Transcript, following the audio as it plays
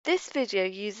This video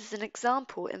uses an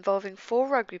example involving 4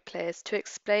 rugby players to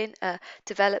explain a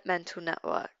developmental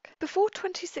network. Before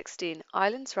 2016,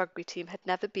 Ireland's rugby team had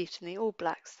never beaten the All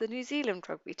Blacks, the New Zealand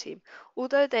rugby team,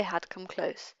 although they had come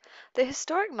close. The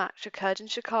historic match occurred in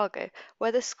Chicago,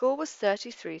 where the score was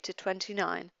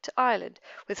 33-29 to Ireland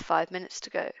with 5 minutes to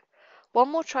go. One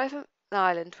more try from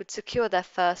Ireland would secure their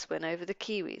first win over the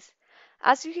Kiwis.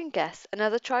 As you can guess,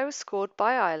 another try was scored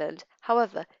by Ireland,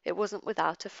 however, it wasn't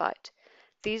without a fight.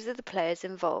 These are the players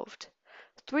involved.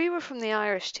 3 were from the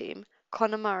Irish team: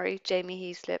 Conor Murray, Jamie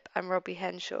Heaslip and Robbie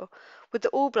Henshaw, with the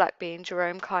All Black being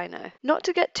Jerome Kino. Not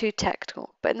to get too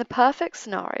technical, but in the perfect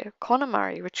scenario, Conor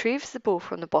Murray retrieves the ball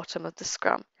from the bottom of the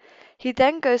scrum. He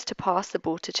then goes to pass the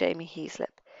ball to Jamie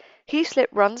Heaslip. Heaslip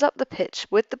runs up the pitch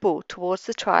with the ball towards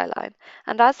the try line,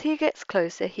 and as he gets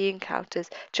closer he encounters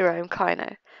Jerome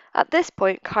Kino. At this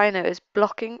point Kino is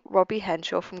blocking Robbie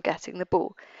Henshaw from getting the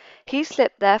ball.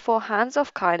 Heaslip therefore hands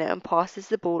off Kino and passes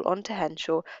the ball on to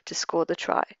Henshaw to score the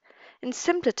try. In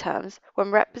simpler terms,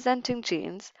 when representing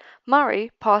genes,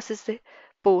 Murray passes the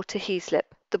ball to Heaslip,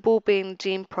 the ball being the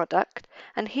gene product,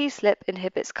 and Heaslip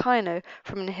inhibits Kino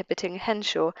from inhibiting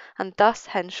Henshaw, and thus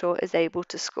Henshaw is able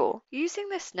to score. Using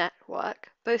this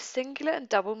network, both singular and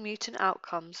double mutant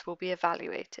outcomes will be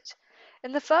evaluated.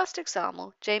 In the first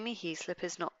example, Jamie Heaslip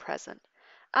is not present.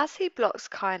 As he blocks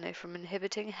Kino from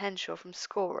inhibiting Henshaw from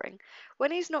scoring,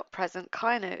 when he's not present,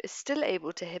 Kino is still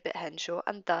able to inhibit Henshaw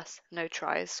and thus no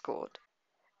try is scored.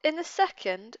 In the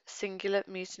second, singular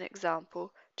mutant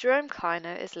example, Jerome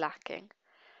Kino is lacking.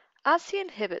 As he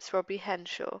inhibits Robbie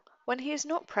Henshaw, when he is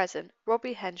not present,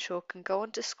 Robbie Henshaw can go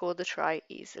on to score the try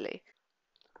easily.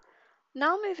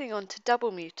 Now moving on to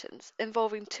double mutants,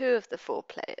 involving 2 of the 4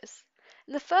 players.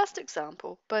 In the first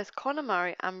example, both Conor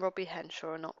Murray and Robbie Henshaw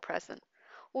are not present.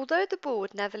 Although the ball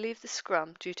would never leave the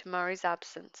scrum due to Murray's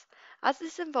absence, as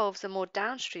this involves a more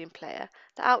downstream player,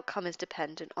 the outcome is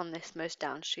dependent on this most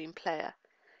downstream player,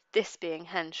 this being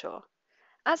Henshaw.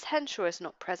 As Henshaw is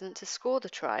not present to score the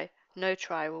try, no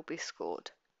try will be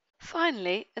scored.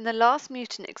 Finally, in the last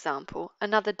mutant example,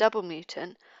 another double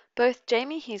mutant, both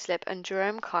Jamie Heaslip and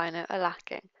Jerome Kino are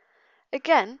lacking.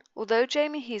 Again, although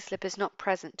Jamie Heaslip is not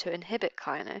present to inhibit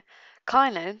Kino,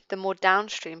 Kino, the more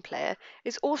downstream player,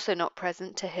 is also not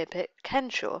present to inhibit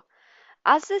Henshaw.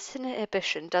 As this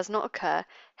inhibition does not occur,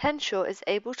 Henshaw is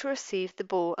able to receive the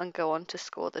ball and go on to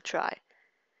score the try.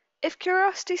 If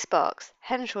curiosity sparks,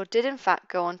 Henshaw did in fact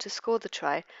go on to score the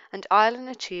try, and Ireland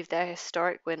achieved their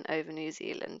historic win over New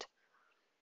Zealand.